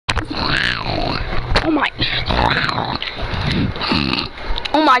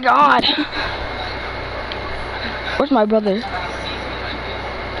Oh my god. Where's my brother?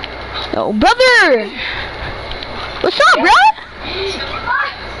 Yo, brother! What's up, bro?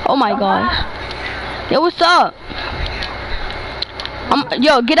 Oh my gosh. Yo, what's up?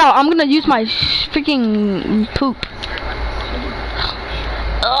 Yo, get out. I'm gonna use my freaking poop.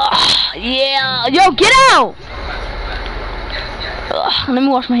 Ugh, yeah. Yo, get out! Ugh, let me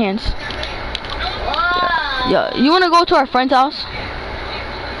wash my hands. Yo, you wanna go to our friend's house?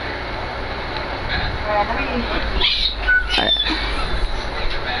 Alright.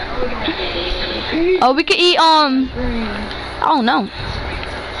 Oh, we could eat, I don't know.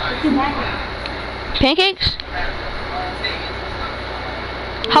 Pancakes?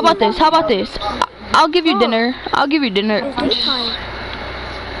 How about this? How about this? I'll give you dinner. I'll give you dinner. Just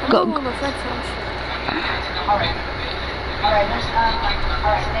go.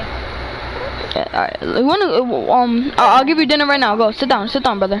 Yeah, alright. You wanna, I'll give you dinner right now. Go. Sit down,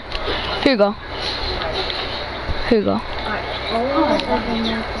 brother. Here you go. Here you go.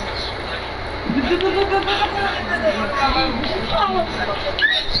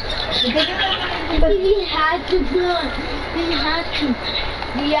 He had to do it. He had to.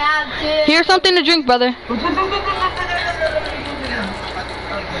 We have to. Here's something to drink, brother.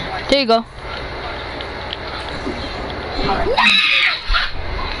 There you go.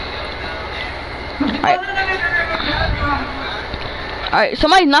 Alright,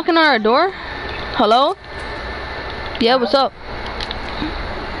 somebody's knocking on our door. Hello? Yeah, what's up?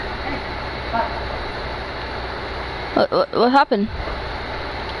 What happened?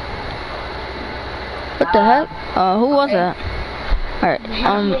 What the heck? Who was that? Alright,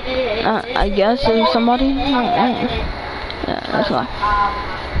 I guess it was somebody. Yeah, that's why.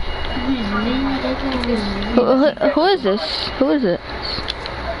 Who is this? Who is it?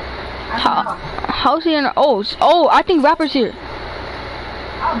 How's he in? Oh, I think Rapper's here.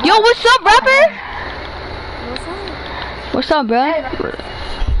 Yo, what's up, Rapper? What's up, bro?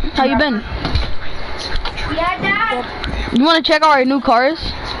 How you been? You want to check out our new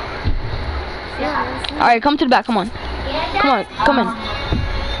cars? Alright, come to the back, come on. Come on, come in.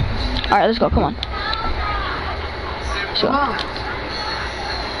 Alright, let's go, come on. Let's go.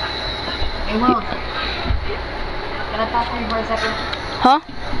 Huh?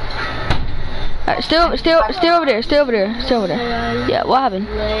 Alright, stay over there. Yeah, what happened?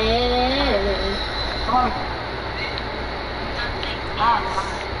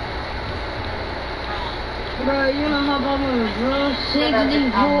 Bro, you know how about my bro?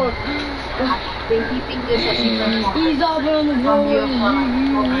 64. He's up on the board.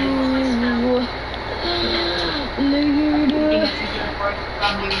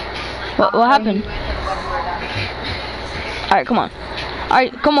 What happened? Alright, come on.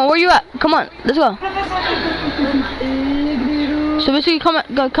 Alright, come on, where you at? Come on, let's go. So basically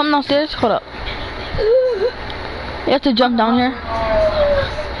come downstairs, hold up. You have to jump down here.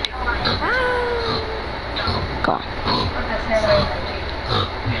 Come on.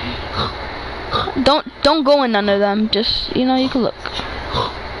 Don't go in none of them, just, you know, you can look.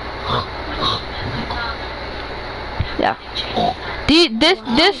 Yeah.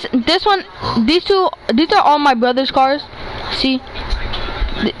 This one, these are all my brother's cars. See?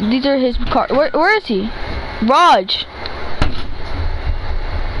 These are his cars. Where is he? Raj.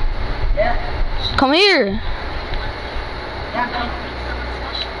 Come here. I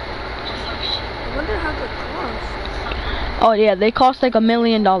wonder how they cost. Oh yeah, they cost like $1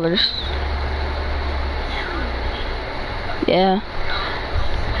 million. Yeah.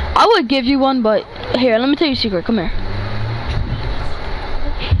 I would give you one, but here, let me tell you a secret. Come here.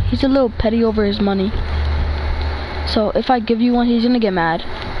 He's a little petty over his money. So if I give you one, he's gonna get mad.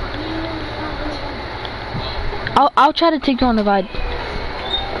 I'll try to take you on a ride.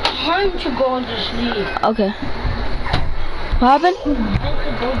 Time to go to sleep. Okay. What happened?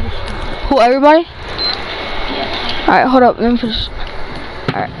 Who, everybody? Alright, hold up. Let me finish.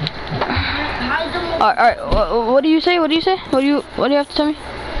 Alright. Alright. What do you say? What do you have to tell me?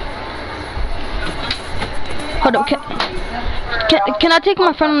 Hold up. Can I take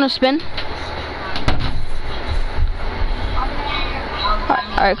my friend on a spin?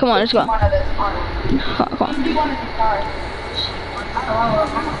 Alright, come on, let's go. Come on.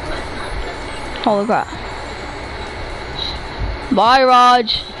 Holy crap. Bye,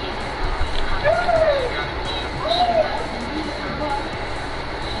 Raj.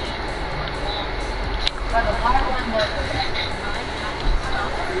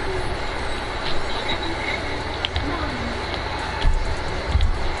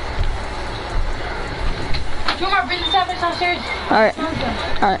 Jumar, bring the tablets downstairs. Alright.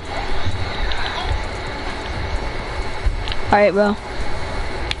 Alright. Alright, bro.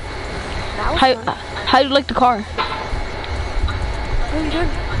 That was fun. How do you like the car? Really good.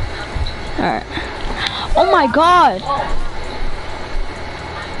 Alright. Oh my god!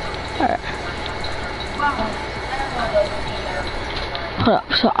 Alright. Hold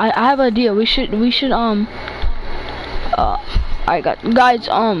up. So I have an idea. We should alright guys,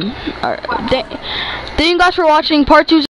 alright. Thank you guys for watching part 2.